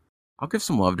Exchange. I'll give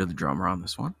some love to the drummer on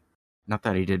this one. Not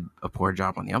that he did a poor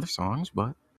job on the other songs,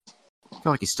 but I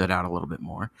feel like he stood out a little bit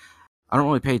more. I don't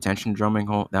really pay attention to drumming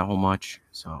that whole much,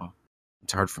 so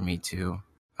it's hard for me to,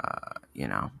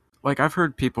 Like, I've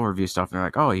heard people review stuff and they're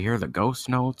like, oh, you hear the ghost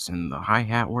notes and the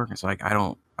hi-hat work? It's like, I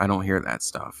don't hear that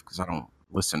stuff because I don't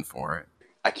listen for it.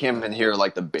 I can't even hear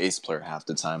like the bass player half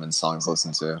the time in songs I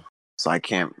listen to, so I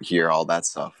can't hear all that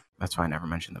stuff. That's why I never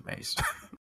mention the bass.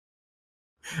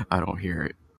 I don't hear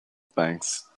it.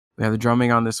 Thanks. Yeah, the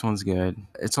drumming on this one's good.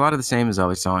 It's a lot of the same as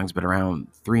other songs, but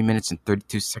around 3 minutes and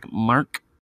 32-second mark,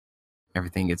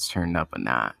 everything gets turned up a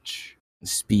notch. The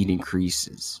speed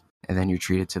increases, and then you're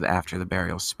treated to the after the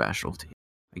burial specialty.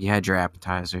 Like you had your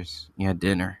appetizers, you had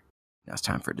dinner, now it's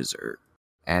time for dessert.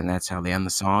 And that's how they end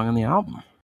the song on the album.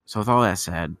 So with all that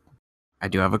said, I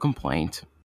do have a complaint,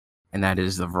 and that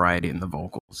is the variety in the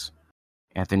vocals.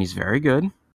 Anthony's very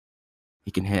good. He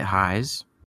can hit highs,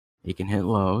 he can hit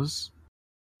lows.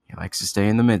 He likes to stay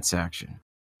in the midsection,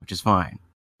 which is fine.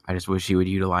 I just wish he would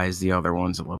utilize the other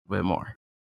ones a little bit more.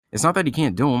 It's not that he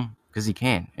can't do them, because he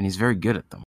can, and he's very good at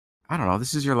them. I don't know,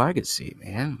 this is your legacy,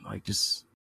 man. Like, just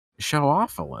show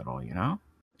off a little, you know?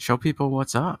 Show people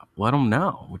what's up. Let them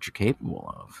know what you're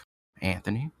capable of.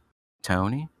 Anthony,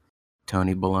 Tony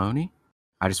Baloney.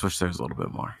 I just wish there was a little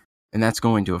bit more. And that's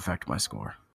going to affect my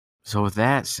score. So with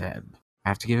that said, I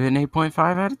have to give it an 8.5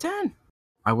 out of 10.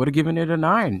 I would have given it a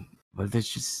 9, but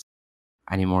it's just,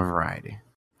 I need more variety.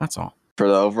 That's all. For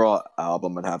the overall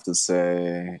album, I'd have to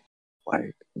say,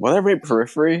 like, what I rate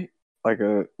Periphery? Like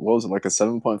what was it, like a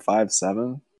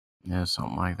 7.57? Yeah,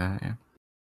 something like that, yeah.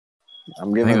 I'm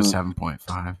I think giving it was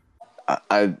 7.5.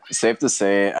 I safe to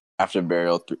say after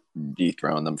Burial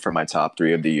dethroned them for my top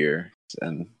 3 of the year,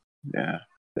 and yeah,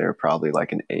 they're probably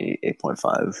like an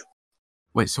 8.5.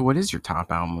 Wait, so what is your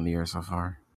top album of the year so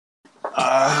far?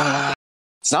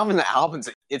 It's not even the album;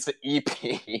 it's an EP.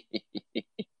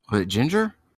 Was it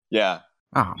Ginger? Yeah,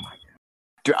 Oh my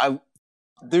dude,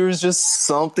 there's just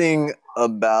something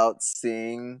about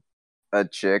seeing a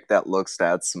chick that looks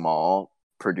that small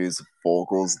produce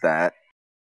vocals that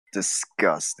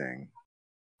disgusting.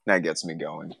 That gets me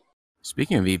going.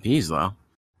 Speaking of EPs, though,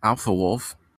 Alpha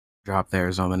Wolf dropped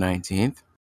theirs on the 19th.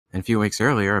 And a few weeks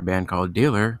earlier, a band called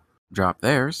Dealer dropped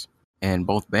theirs. And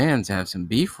both bands have some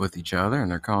beef with each other,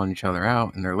 and they're calling each other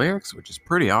out in their lyrics, which is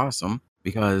pretty awesome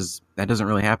because that doesn't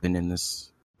really happen in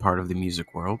this part of the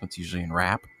music world. It's usually in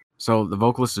rap. So the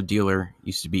vocalist of Dealer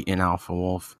used to be in Alpha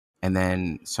Wolf, and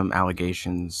then some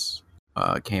allegations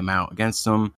came out against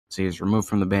him. So he was removed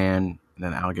from the band, and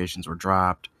then the allegations were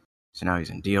dropped. So now he's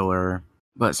in Dealer.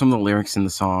 But some of the lyrics in the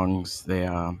songs, they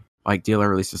like Dealer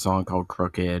released a song called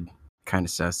Crooked, kind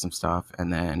of says some stuff,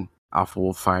 and then Alpha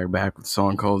Wolf fired back with a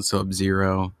song called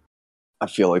Sub-Zero. I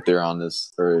feel like they're on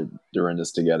this, or they're in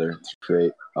this together to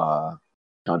create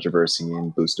controversy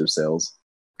and boost their sales.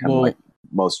 Kind of like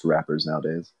most rappers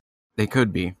nowadays. They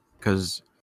could be, because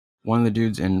one of the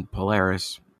dudes in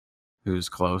Polaris, who's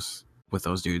close with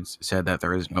those dudes, said that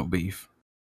there is no beef.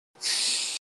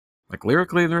 Like,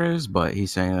 lyrically there is, but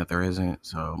he's saying that there isn't,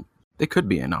 so they could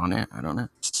be in on it. I don't know.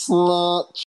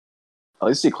 At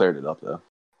least he cleared it up, though.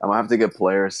 I'm going to have to give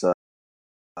Polaris a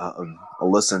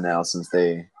listen now, since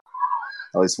at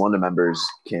least one of the members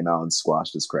came out and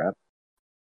squashed his crap.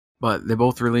 But they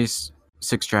both released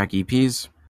 6-track EPs.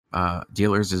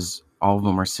 Dealers is, all of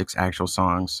them are 6 actual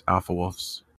songs. Alpha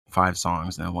Wolf's 5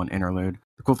 songs and then 1 interlude.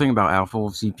 The cool thing about Alpha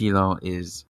Wolf's EP, though,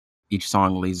 is each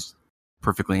song leads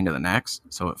perfectly into the next,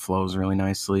 so it flows really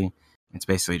nicely. It's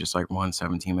basically just like one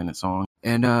 17-minute song.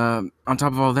 And on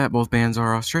top of all that, both bands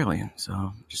are Australian,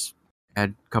 so just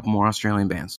add a couple more Australian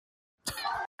bands.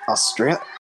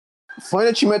 Funny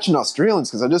that you mentioned Australians,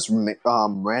 because I just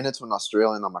ran into an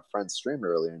Australian on my friend's stream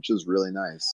earlier, and she was really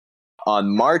nice.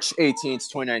 On March 18th,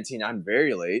 2019, I'm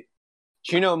very late,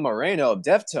 Chino Moreno of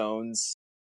Deftones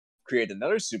created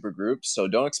another supergroup, so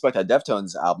don't expect a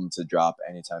Deftones album to drop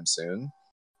anytime soon,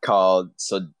 called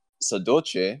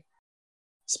Saudade,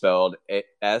 spelled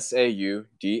Saudade.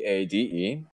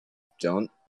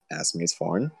 Don't ask me, it's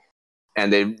foreign.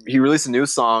 And he released a new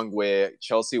song with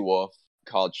Chelsea Wolfe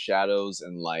called Shadows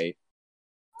and Light.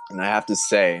 And I have to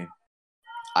say,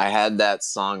 I had that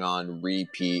song on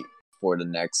repeat for the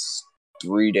next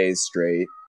 3 days straight.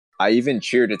 I even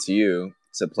cheered it to you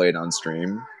to play it on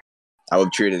stream. I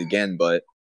would cheer it again, but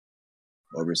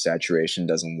oversaturation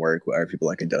doesn't work with other people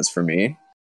like it does for me.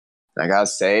 And I gotta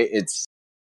say, it's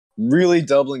really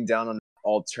doubling down on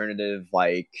alternative,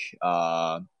 like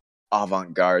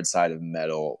avant-garde side of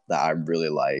metal that I really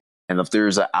like. And if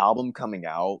there's an album coming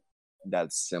out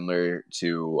that's similar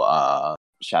to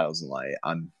Shadows and Light,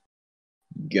 I'm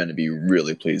gonna be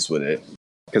really pleased with it,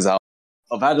 because I've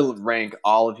had to rank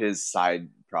all of his side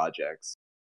projects.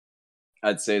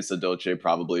 I'd say Sadoche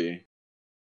probably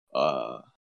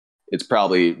it's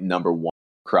probably number 1.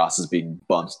 Cross is being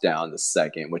bumped down to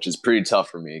 2nd, which is pretty tough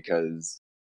for me because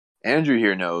Andrew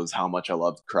here knows how much I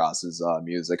love Cross's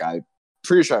music. I'm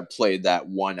pretty sure I played that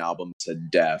one album to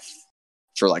death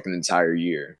for like an entire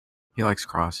year. He likes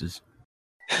crosses.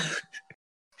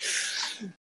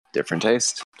 Different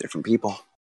taste, different people.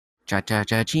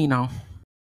 Cha-cha-cha-chino.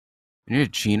 I need a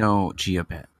Chino Chia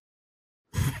Pet.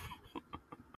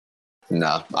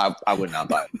 No, I would not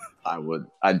buy it.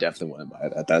 I definitely wouldn't buy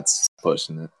that. That's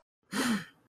pushing it.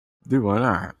 Dude, why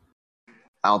not?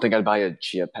 I don't think I'd buy a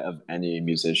Chia Pet of any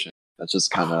musician. That's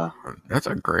just kind of. That's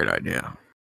a great idea.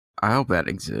 I hope that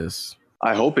exists.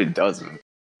 I hope it doesn't.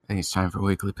 I think it's time for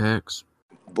weekly picks.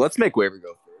 Let's make Waver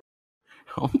go first.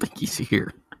 I don't think he's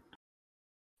here.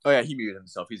 Oh yeah, he muted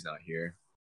himself. He's not here.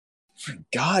 For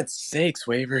God's sakes,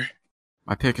 Waver.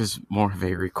 My pick is more of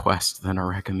a request than a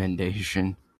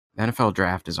recommendation. The NFL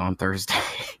draft is on Thursday.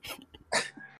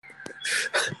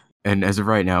 And as of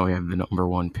right now, we have the number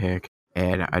 1 pick.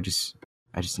 And I just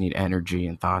need energy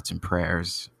and thoughts and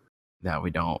prayers that we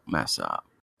don't mess up.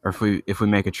 Or if we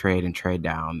make a trade and trade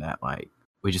down, that like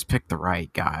we just pick the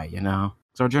right guy, you know?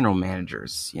 So our general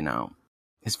managers, you know,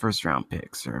 his first round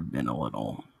picks have been a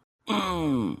little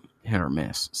hit or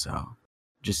miss. So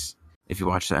just if you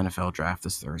watch the NFL draft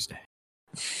this Thursday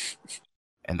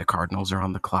and the Cardinals are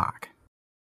on the clock,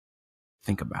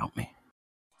 think about me.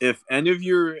 If any of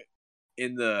you are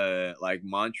in the like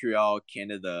Montreal,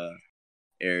 Canada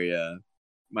area,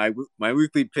 my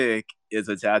weekly pick is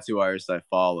a tattoo artist I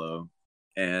follow,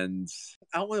 and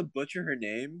I don't want to butcher her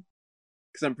name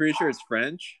because I'm pretty sure it's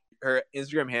French. Her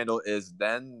Instagram handle is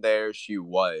then there she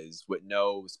was with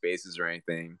no spaces or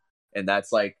anything, and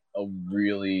that's like a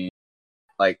really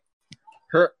like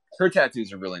her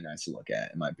tattoos are really nice to look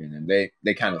at in my opinion.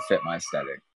 They kind of fit my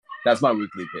aesthetic. That's my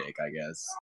weekly pick, I guess.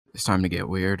 It's time to get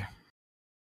weird.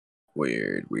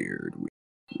 Weird.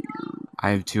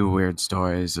 I have 2 weird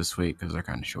stories this week because they're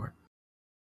kind of short.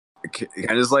 Can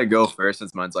I just like go first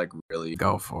since mine's like really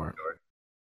Go for it. short?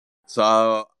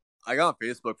 So I got on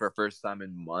Facebook for the first time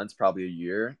in months, probably a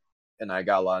year, and I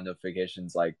got a lot of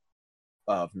notifications like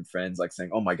from friends like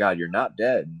saying, "Oh my God, you're not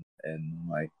dead," and I'm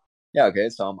like, yeah, okay.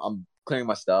 So I'm clearing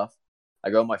my stuff. I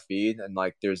go on my feed and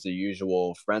like there's the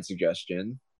usual friend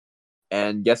suggestion,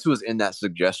 and guess who was in that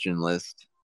suggestion list?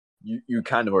 You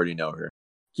kind of already know her.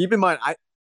 Keep in mind, I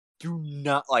do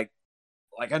not like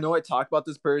I know I talk about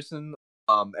this person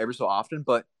every so often,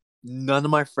 but none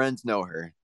of my friends know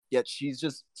her. Yet she's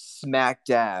just smack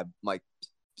dab, like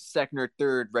second or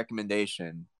third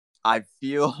recommendation. I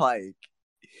feel like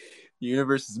the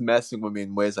universe is messing with me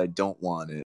in ways I don't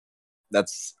want it.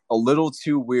 That's a little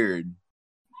too weird.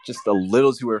 Just a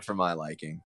little too weird for my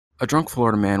liking. A drunk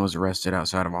Florida man was arrested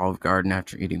outside of Olive Garden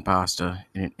after eating pasta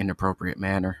in an inappropriate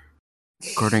manner.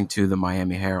 According to the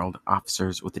Miami Herald,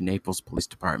 officers with the Naples Police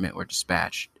Department were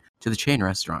dispatched to the chain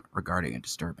restaurant regarding a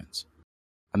disturbance.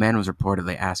 A man was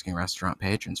reportedly asking restaurant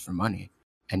patrons for money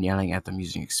and yelling at them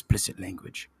using explicit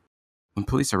language. When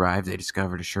police arrived, they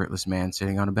discovered a shirtless man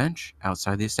sitting on a bench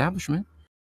outside the establishment.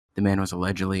 The man was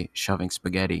allegedly shoving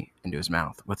spaghetti into his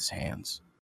mouth with his hands.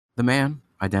 The man,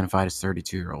 identified as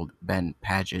 32-year-old Ben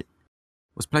Paget,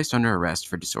 was placed under arrest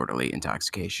for disorderly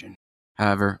intoxication.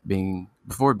 However,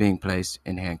 before being placed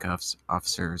in handcuffs,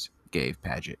 officers gave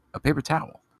Paget a paper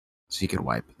towel so he could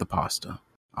wipe the pasta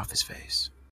off his face.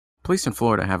 Police in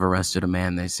Florida have arrested a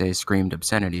man they say screamed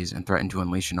obscenities and threatened to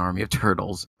unleash an army of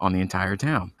turtles on the entire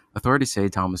town. Authorities say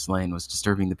Thomas Lane was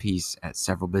disturbing the peace at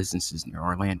several businesses near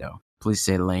Orlando. Police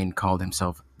say Lane called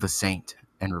himself the Saint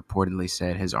and reportedly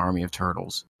said his army of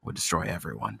turtles would destroy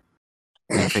everyone.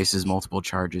 He faces multiple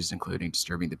charges, including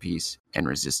disturbing the peace and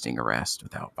resisting arrest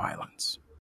without violence.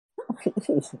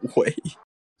 Wait.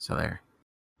 So there's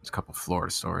a couple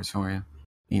Florida stories for you.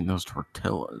 Eating those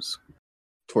tortillas.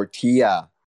 Tortilla.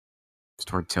 It's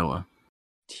tortilla.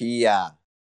 Tia.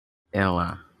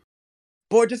 Ella.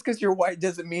 Boy, just because you're white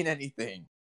doesn't mean anything.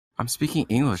 I'm speaking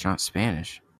English, not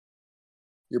Spanish.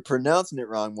 You're pronouncing it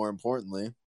wrong, more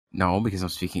importantly. No, because I'm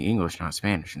speaking English, not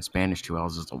Spanish. In Spanish, 2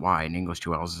 L's is a Y. In English,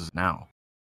 2 L's is an L.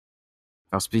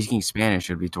 If I was speaking Spanish,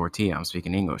 it would be tortilla. I'm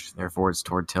speaking English. Therefore, it's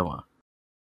tortilla.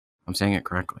 I'm saying it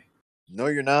correctly. No,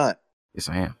 you're not. Yes,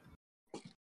 I am.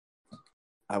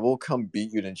 I will come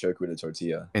beat you and choke you with a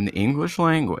tortilla. In the English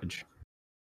language,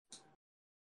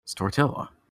 it's tortilla.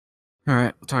 All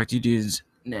right, we'll talk to you dudes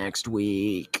next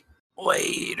week.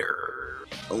 Later.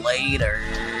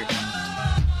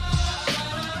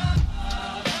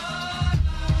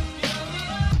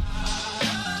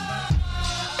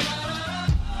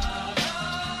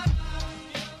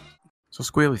 So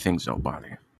squealy things don't bother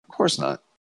you. Of course not.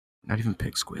 Not even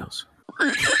pig squeals.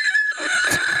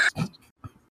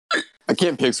 I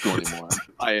can't pig squeal anymore.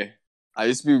 I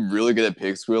used to be really good at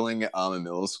pig squealing in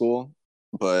middle school,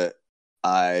 but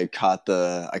I caught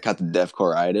the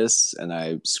deafcoritis and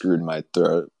I screwed my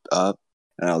throat up,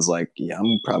 and I was like, yeah,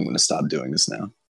 I'm probably gonna stop doing this now.